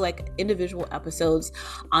didn't do like individual episodes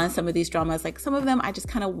on some of these dramas? Like, some of them I just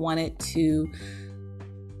kind of wanted to,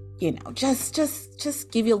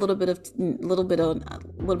 just give you a little bit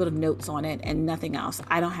of notes on it and nothing else.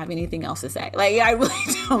 I don't have anything else to say. Like, I really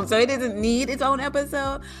don't. So it doesn't need its own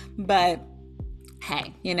episode, but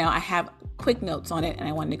hey, I have quick notes on it, and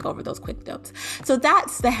I wanted to go over those quick notes. So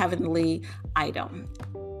that's The Heavenly Idol.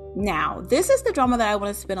 Now, this is the drama that I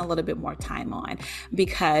want to spend a little bit more time on,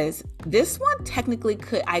 because this one technically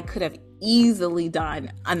I could have easily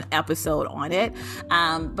done an episode on it,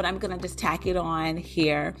 but I'm gonna just tack it on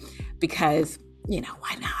here because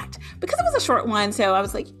why not? Because it was a short one, so I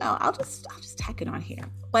was like, I'll just tack it on here.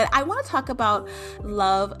 But I want to talk about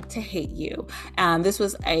Love to Hate You. This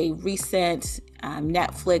was a recent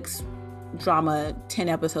Netflix drama, 10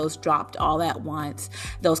 episodes dropped all at once,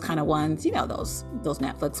 those kind of ones, those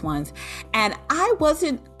Netflix ones. And I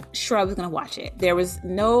wasn't sure I was going to watch it. There was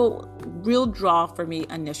no real draw for me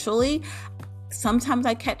initially. Sometimes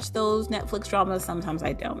I catch those Netflix dramas, sometimes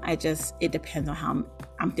I don't. It depends on how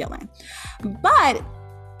I'm feeling. But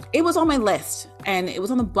it was on my list, and it was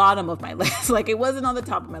on the bottom of my list. Like, it wasn't on the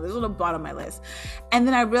top of my list, it was on the bottom of my list. And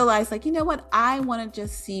then I realized, like, you know what? I want to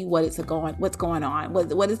just see what's going on,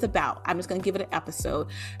 what it's about. I'm just going to give it an episode,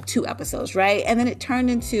 2 episodes, right? And then it turned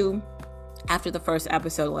into, after the first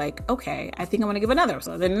episode, like, okay, I think I'm going to give another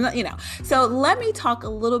episode. And, so let me talk a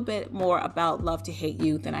little bit more about Love to Hate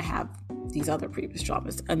You than I have these other previous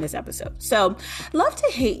dramas in this episode. So Love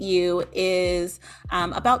to Hate You is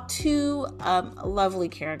about 2 lovely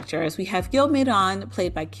characters. We have Gil Miran,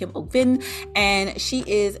 played by Kim Ok-vin, and she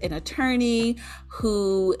is an attorney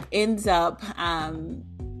who ends up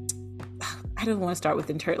I don't want to start with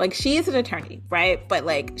attorney. Like, she is an attorney, right? But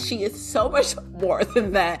like, she is so much more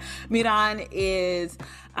than that. Miran is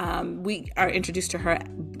we are introduced to her,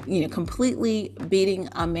 completely beating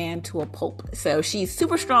a man to a pulp. So she's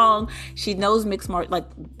super strong. She knows mixed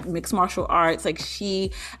martial arts. Like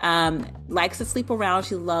she likes to sleep around.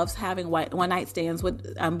 She loves having one night stands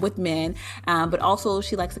with men, but also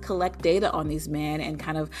she likes to collect data on these men and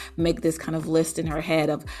kind of make this kind of list in her head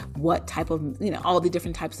of what type of, all the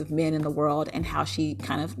different types of men in the world and how she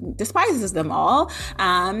kind of despises them all.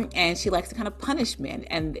 And she likes to kind of punish men.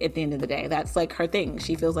 And at the end of the day, that's like her thing.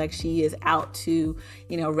 She feels like she is out to,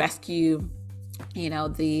 rescue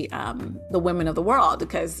the women of the world,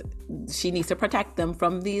 because she needs to protect them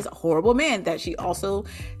from these horrible men that she also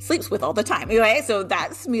sleeps with all the time. Anyway, so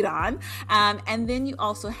that's Miran. And then you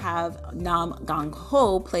also have Nam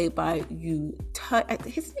Gang-ho, played by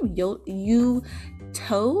his name Yuta.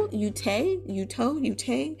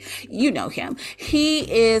 You know him.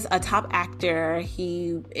 He is a top actor.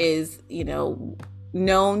 He is,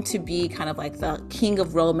 known to be kind of like the king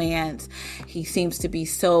of romance. He seems to be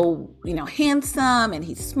so, handsome, and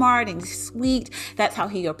he's smart and he's sweet. That's how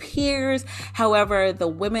he appears. However, the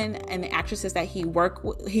women and the actresses that he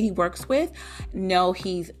works with, no,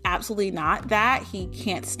 he's absolutely not that. He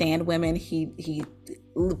can't stand women. He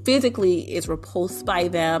physically is repulsed by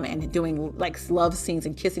them and doing like love scenes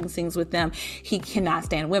and kissing scenes with them. He cannot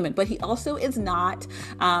stand women, but he also is not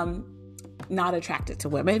attracted to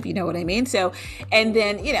women, if you know what I mean. So, and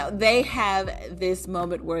then, they have this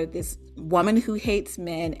moment where this woman who hates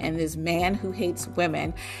men and this man who hates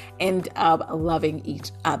women end up loving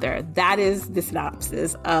each other. That is the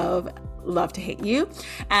synopsis of Love to Hate You.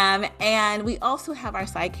 And we also have our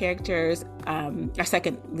side characters, our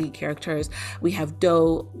second lead characters. We have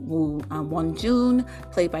Do Won-jun,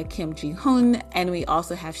 played by Kim Ji-hoon, and we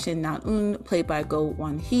also have Shin Na-eun, played by Go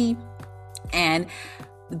Won-hee. And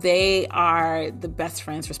they are the best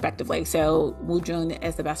friends respectively. So Woo-jun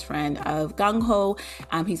is the best friend of Gang-ho.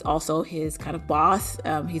 He's also his kind of boss.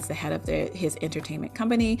 He's the head of his entertainment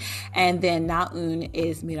company. And then Na-eun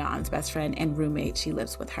is Miran's best friend and roommate. She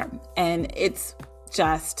lives with her. And it's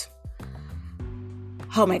just,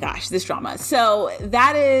 oh my gosh, this drama. So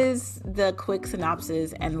that is the quick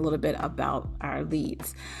synopsis and a little bit about our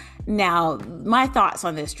leads. Now, my thoughts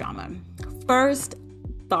on this drama. First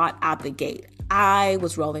thought out the gate, I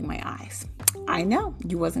was rolling my eyes. I know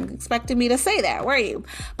you wasn't expecting me to say that, were you?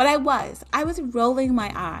 But I was rolling my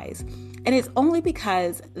eyes. And it's only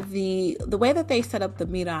because the way that they set up the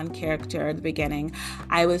Miran character at the beginning,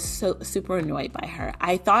 I was so super annoyed by her.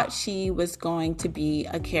 I thought she was going to be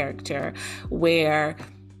a character where,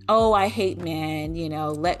 oh, I hate men,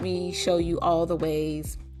 let me show you all the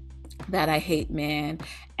ways that I hate men,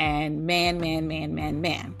 and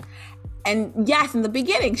man. And yes, in the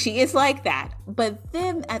beginning, she is like that. But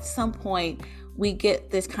then at some point, we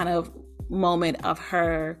get this kind of moment of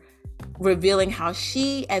her revealing how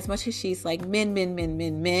she, as much as she's like men,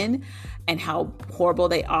 and how horrible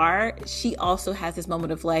they are, she also has this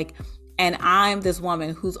moment of like, and I'm this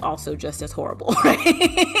woman who's also just as horrible, right?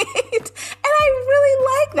 And I really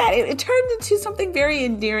like that. It turned into something very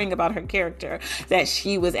endearing about her character, that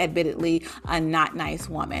she was admittedly a not nice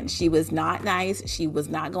woman. She was not nice. She was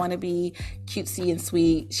not going to be cutesy and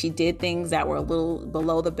sweet. She did things that were a little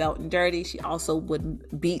below the belt and dirty. She also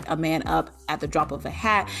would beat a man up at the drop of a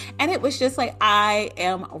hat. And it was just like, I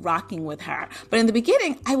am rocking with her. But in the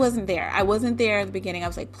beginning, I wasn't there. I in the beginning. I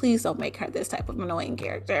was like, please don't make her this type of annoying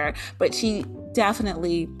character. But she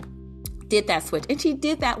definitely did that switch. And she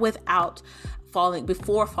did that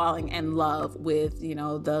before falling in love with,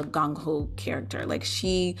 the Gang-ho character. Like,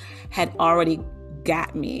 she had already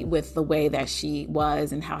got me with the way that she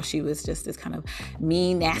was and how she was just this kind of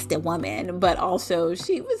mean, nasty woman, but also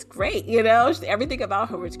she was great, everything about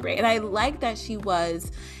her was great. And I like that she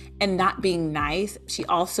was, and not being nice, she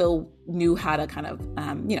also knew how to kind of,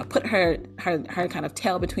 put her kind of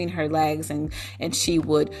tail between her legs, and she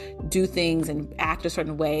would do things and act a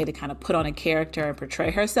certain way to kind of put on a character and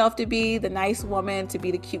portray herself to be the nice woman, to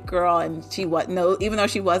be the cute girl. And she wasn't, even though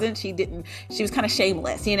she wasn't, she was kind of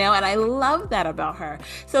shameless, and I love that about her.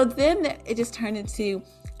 So then it just turned into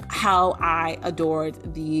how I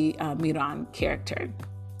adored the Miran character.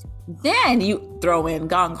 Then you throw in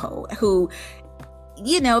Gang-ho, who,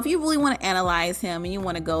 if you really want to analyze him and you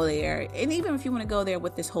want to go there, and even if you want to go there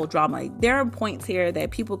with this whole drama, there are points here that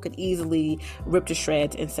people could easily rip to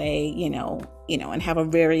shreds and say, and have a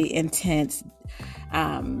very intense,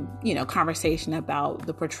 conversation about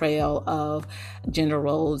the portrayal of gender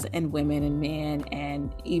roles and women and men,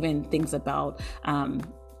 and even things about,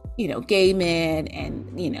 gay men and,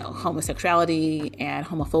 homosexuality and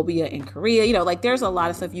homophobia in Korea. There's a lot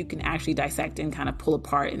of stuff you can actually dissect and kind of pull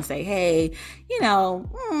apart and say, hey,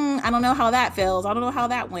 I don't know how that feels. I don't know how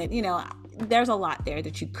that went. There's a lot there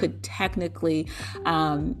that you could technically,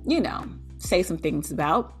 say some things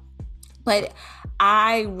about. But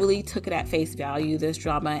I really took it at face value, this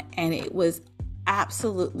drama, and it was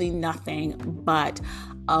absolutely nothing but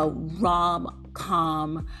a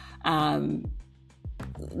rom-com,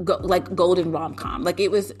 golden rom-com.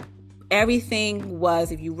 Everything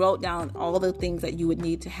was, if you wrote down all the things that you would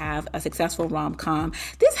need to have a successful rom-com,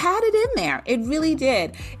 this had it in there. It really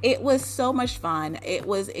did. It was so much fun. It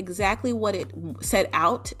was exactly what it set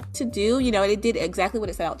out to do. It did exactly what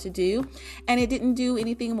it set out to do, and it didn't do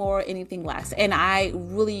anything more, anything less. And I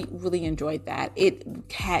really, really enjoyed that. It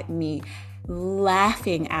had me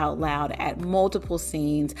laughing out loud at multiple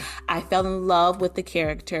scenes. I fell in love with the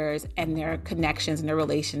characters and their connections and their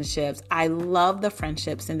relationships. I loved the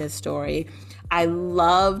friendships in this story. I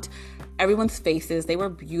loved everyone's faces. They were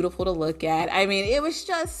beautiful to look at. I mean, it was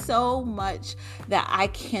just so much that I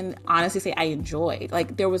can honestly say I enjoyed.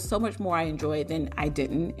 There was so much more I enjoyed than I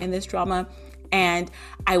didn't in this drama. And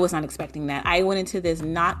I was not expecting that. I went into this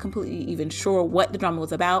not completely even sure what the drama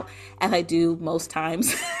was about, as I do most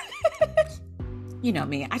times. You know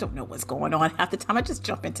me, I don't know what's going on half the time. I just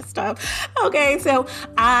jump into stuff. Okay, so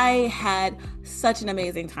I had such an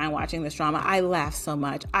amazing time watching this drama. I laughed so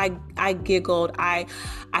much. I giggled. I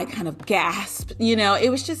kind of gasped.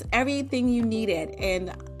 It was just everything you needed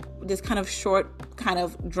in this kind of short kind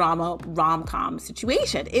of drama rom-com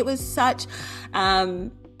situation. It was such...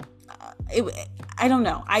 I don't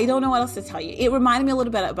know. I don't know what else to tell you. It reminded me a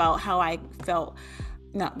little bit about how I felt,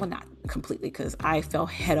 not completely, because I fell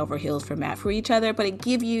head over heels for Matt for each other, but it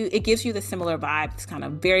gives you the similar vibe. It's kind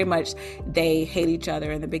of very much they hate each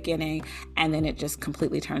other in the beginning, and then it just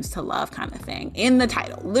completely turns to love kind of thing. In the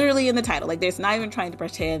title, literally in the title. There's not even trying to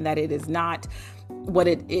pretend that it is not what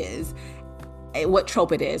it is, what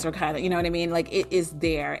trope it is, or kind of, you know what I mean? It is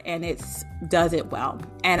there, and it does it well.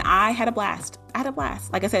 And I had a blast.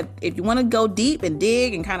 Like I said, if you want to go deep and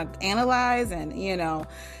dig and kind of analyze and,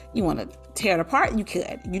 you want to tear it apart, you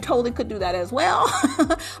could. You totally could do that as well.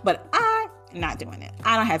 But I'm not doing it.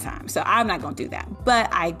 I don't have time. So I'm not going to do that. But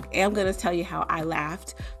I am going to tell you how I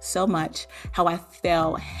laughed so much, how I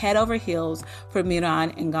fell head over heels for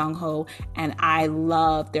Miran and Gong Ho. And I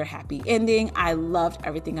loved their happy ending. I loved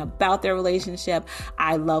everything about their relationship.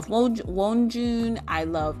 I loved Wonjun. I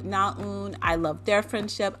loved Na-eun. I loved their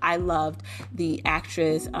friendship. I loved the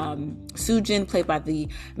actress Soo-jin, played by the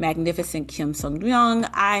magnificent Kim Sung-ryung.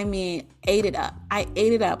 I mean, ate it up. I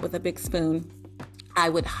ate it up with a big spoon. I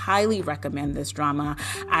would highly recommend this drama.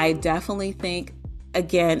 I definitely think,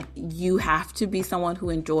 again, you have to be someone who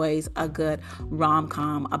enjoys a good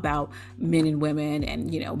rom-com about men and women and,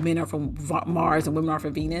 men are from Mars and women are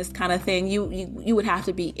from Venus kind of thing. You would have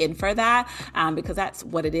to be in for that because that's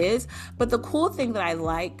what it is. But the cool thing that I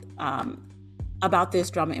like about this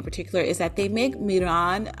drama in particular is that they make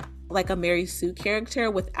Miran like a Mary Sue character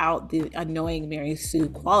without the annoying Mary Sue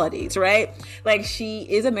qualities, right? She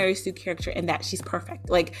is a Mary Sue character in that she's perfect.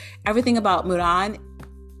 Everything about Miran,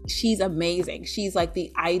 she's amazing. She's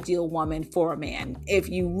the ideal woman for a man, if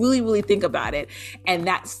you really, really think about it. And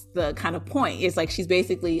that's the kind of point. It's she's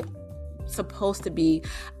basically supposed to be,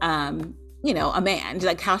 a man.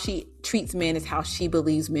 How she treats men is how she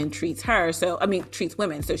believes men treats her. Treats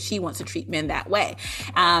women. So she wants to treat men that way.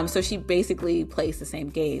 So she basically plays the same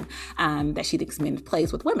game that she thinks men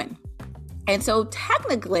plays with women. And so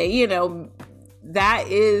technically, that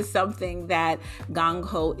is something that Gong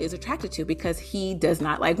Ho is attracted to, because he does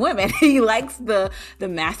not like women. He likes the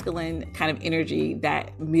masculine kind of energy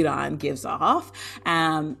that Miran gives off.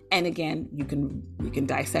 And again, you can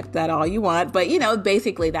dissect that all you want, but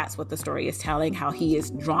basically that's what the story is telling, how he is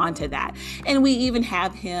drawn to that. And we even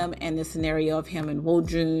have him in the scenario of him and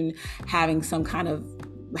Woo-jun having some kind of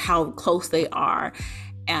how close they are.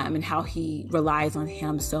 And how he relies on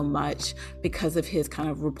him so much because of his kind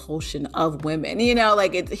of repulsion of women. He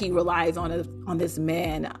relies on this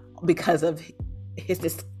man because of his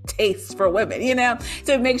distaste for women,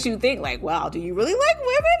 So it makes you think wow, do you really like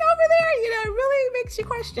women over there? It really makes you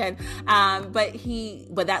question.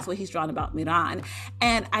 But that's what he's drawn about Miran.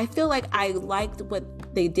 And I feel like I liked what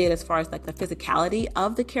they did as far as the physicality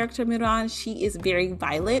of the character Miran. She is very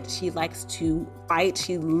violent. She likes to fight.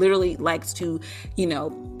 She literally likes to,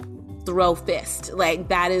 throw fists.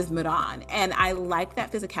 That is Miran. And I like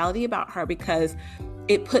that physicality about her because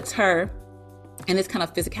it puts her and this kind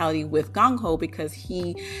of physicality with Gong Ho, because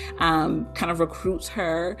he kind of recruits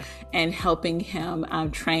her and helping him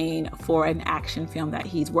train for an action film that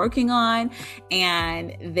he's working on.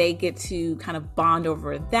 And they get to kind of bond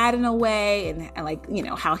over that in a way, and like, you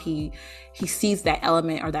know, how he sees that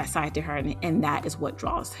element or that side to her. And that is what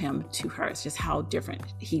draws him to her. It's just how different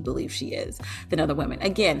he believes she is than other women.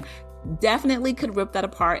 Again, definitely could rip that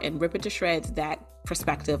apart and rip it to shreds, that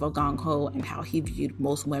perspective of Gong Ho and how he viewed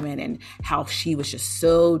most women and how she was just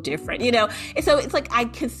so different, you know. And so it's like I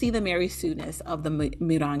could see the Mary Sue-ness of the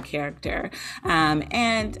Miran character,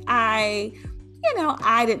 and I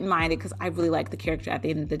didn't mind it because I really liked the character at the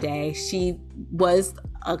end of the day. She was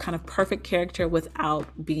a kind of perfect character without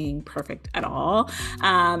being perfect at all.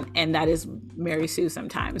 And that is Mary Sue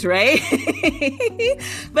sometimes, right?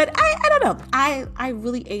 But I don't know. I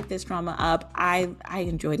really ate this drama up. I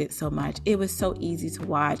enjoyed it so much. It was so easy to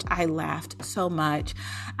watch. I laughed so much.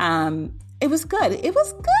 It was good. It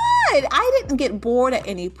was good. I didn't get bored at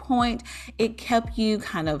any point. It kept you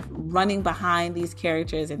kind of running behind these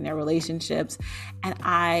characters and their relationships. And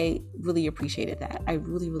I really appreciated that. I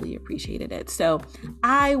really, really appreciated it. So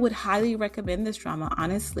I would highly recommend this drama,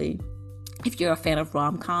 honestly. If you're a fan of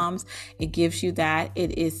rom-coms, it gives you that.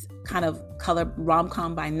 It is kind of color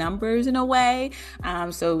rom-com by numbers in a way.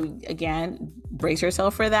 So again, brace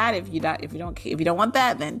yourself for that. If you don't want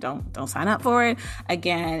that, then don't sign up for it.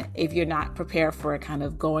 Again, if you're not prepared for kind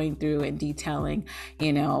of going through and detailing,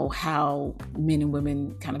 you know, how men and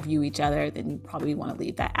women kind of view each other, then you probably want to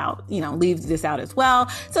leave that out. You know, leave this out as well.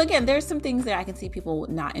 So again, there's some things that I can see people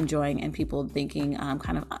not enjoying and people thinking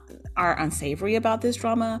kind of are unsavory about this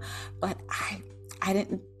drama, but I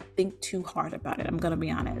didn't think too hard about it. I'm going to be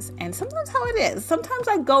honest. And sometimes how it is. Sometimes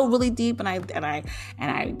I go really deep and I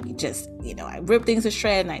just, you know, I rip things to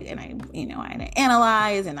shred and I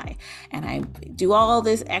analyze and I do all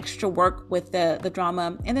this extra work with the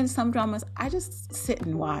drama. And then some dramas I just sit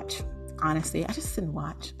and watch. Honestly, I just sit and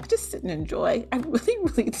watch. I just sit and enjoy. I really,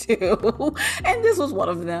 really do. And this was one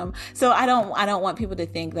of them. So I don't want people to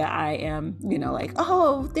think that I am, you know, like,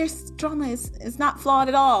 oh, there's drama is not flawed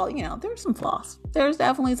at all. You know, there's some flaws. There's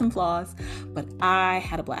definitely some flaws, but I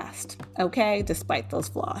had a blast. Okay. Despite those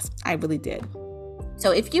flaws, I really did.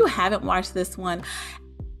 So if you haven't watched this one,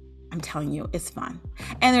 I'm telling you, it's fun.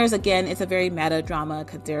 And it's a very meta drama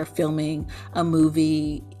because they're filming a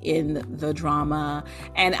movie in the drama.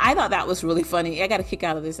 And I thought that was really funny. I got a kick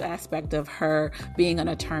out of this aspect of her being an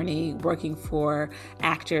attorney working for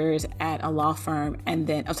actors at a law firm. And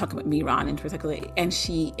then I was talking about Miran in particular, and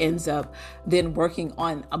she ends up then working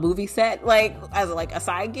on a movie set, like as a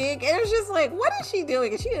side gig. And it was just like, what is she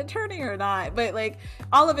doing? Is she an attorney or not? But like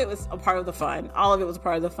all of it was a part of the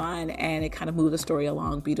fun. And it kind of moved the story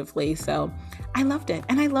along beautifully. So I loved it.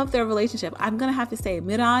 And I love their relationship. I'm going to have to say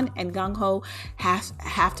Miran and Gong Ho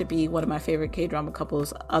have to be one of my favorite K-drama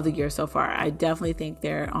couples of the year so far. I definitely think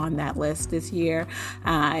they're on that list this year.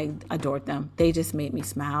 I adored them. They just made me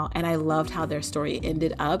smile. And I loved how their story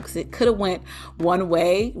ended up because it could have went one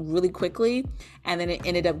way really quickly. And then it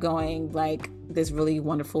ended up going like this really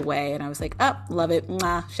wonderful way. And I was like, oh, love it.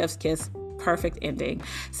 Mwah, chef's kiss. Perfect ending.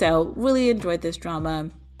 So really enjoyed this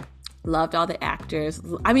drama. Loved all the actors.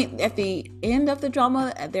 I mean, at the end of the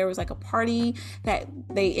drama, there was like a party that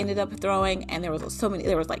they ended up throwing, and there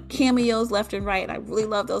was like cameos left and right. And I really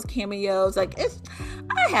loved those cameos. Like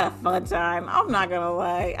I had a fun time. I'm not gonna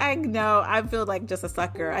lie. I know I feel like just a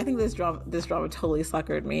sucker. I think this drama totally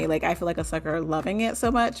suckered me. Like I feel like a sucker loving it so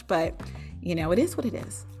much, but you know, it is what it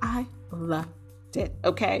is. I loved it.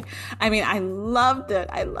 Okay. I mean, I loved it.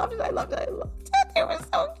 They were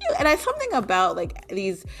so cute. And it's something about like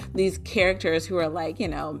these characters who are like, you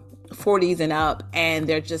know, 40s and up, and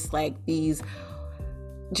they're just like these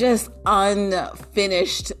just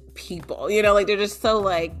unfinished people, you know, like they're just so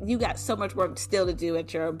like, you got so much work still to do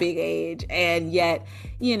at your big age, and yet,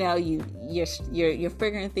 you know, you're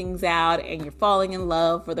figuring things out and you're falling in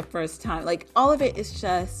love for the first time. Like all of it is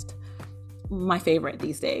just my favorite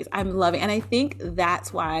these days. I'm loving, and I think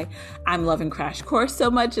that's why I'm loving Crash Course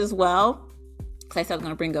so much as well. I said I was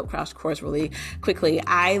going to bring up Crash Course really quickly.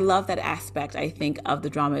 I love that aspect, I think, of the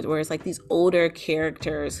drama where it's like these older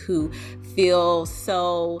characters who feel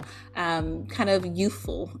so kind of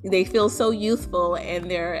youthful. They feel so youthful in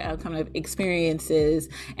their kind of experiences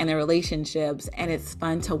and their relationships. And it's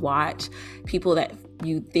fun to watch people that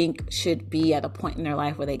you think should be at a point in their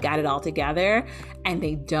life where they got it all together and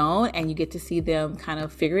they don't, and you get to see them kind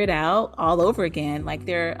of figure it out all over again, like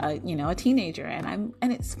they're a teenager, and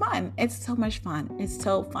it's fun. It's so much fun. It's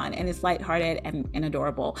so fun, and it's lighthearted and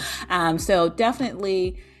adorable. So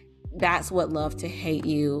definitely that's what Love to Hate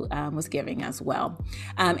You was giving as well.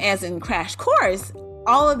 As in Crash Course,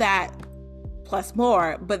 all of that plus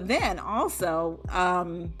more, but then also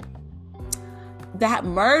that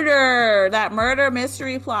murder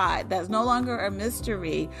mystery plot that's no longer a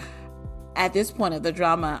mystery at this point of the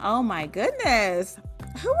drama. Oh my goodness.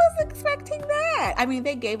 Who was expecting that? I mean,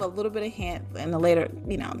 they gave a little bit of hint in the later,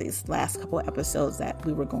 these last couple of episodes that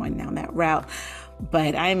we were going down that route.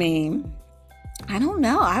 But I mean, I don't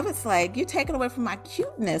know. I was like, you're taking away from my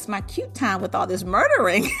cuteness, my cute time with all this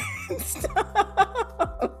murdering and stuff.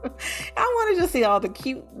 I wanted to see all the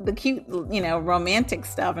cute, romantic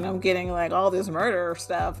stuff, and I'm getting like all this murder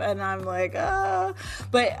stuff, and I'm like,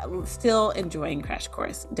 but still enjoying Crash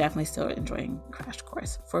Course. Definitely still enjoying Crash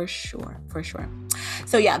Course for sure.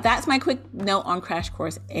 So yeah, that's my quick note on Crash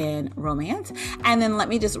Course in romance. And then let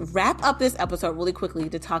me just wrap up this episode really quickly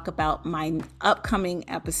to talk about my upcoming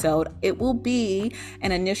episode. It will be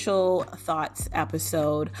an initial thoughts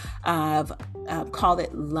episode of Call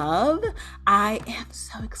It Love. I am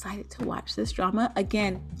so excited to watch this drama.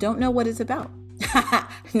 Again, don't know what it's about.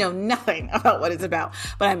 Know nothing about what it's about,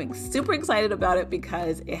 but I'm super excited about it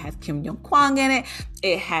because it has Kim Young Kwang in it.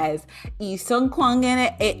 It has Lee Sung Kwang in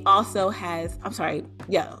it. It also has,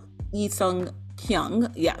 Lee Sung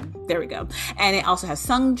Kyung. Yeah, there we go. And it also has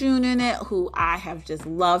Sung Joon in it, who I have just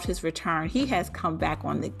loved his return. He has come back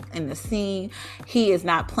in the scene. He is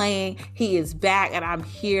not playing. He is back, and I'm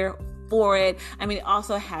here for it. I mean, it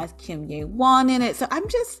also has Kim Ye Won in it. So I'm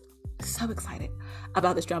just so excited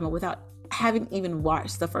about this drama without having even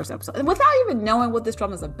watched the first episode and without even knowing what this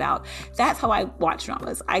drama is about. That's how I watch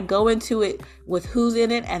dramas. I go into it with who's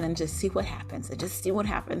in it and then just see what happens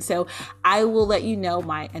So I will let you know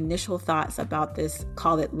my initial thoughts about this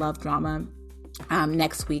Call It Love drama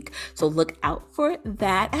next week. So look out for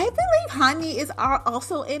that. I believe Hani is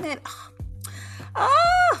also in it.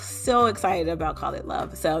 So excited about Call It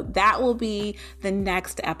Love. So that will be the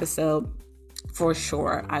next episode. For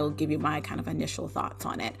sure, I will give you my kind of initial thoughts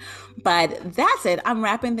on it. But that's it. I'm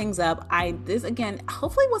wrapping things up. This again,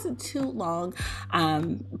 hopefully wasn't too long,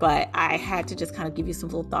 but I had to just kind of give you some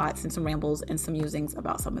little thoughts and some rambles and some musings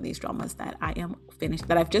about some of these dramas that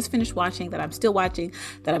I've just finished watching, that I'm still watching,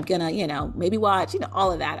 that I'm gonna, maybe watch,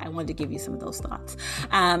 all of that. I wanted to give you some of those thoughts.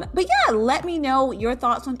 But yeah, let me know your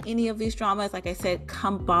thoughts on any of these dramas. Like I said,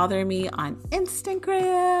 come bother me on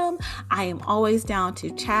Instagram. I am always down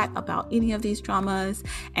to chat about any of these dramas,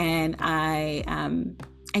 and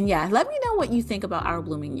yeah, let me know what you think about Our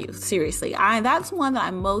Blooming Youth. Seriously, that's one that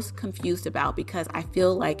I'm most confused about because I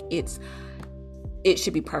feel like it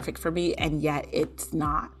should be perfect for me, and yet it's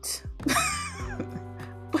not.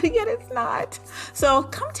 But yet it's not. So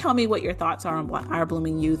come tell me what your thoughts are on Our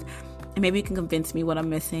Blooming Youth, and maybe you can convince me what I'm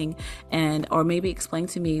missing, or maybe explain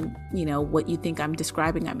to me, what you think I'm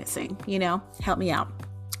describing I'm missing. Help me out.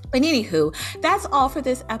 But anywho, that's all for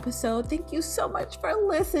this episode. Thank you so much for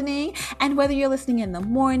listening. And whether you're listening in the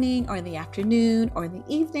morning or in the afternoon or in the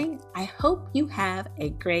evening, I hope you have a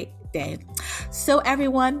great day. So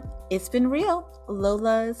everyone, it's been real.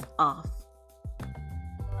 Lola's off.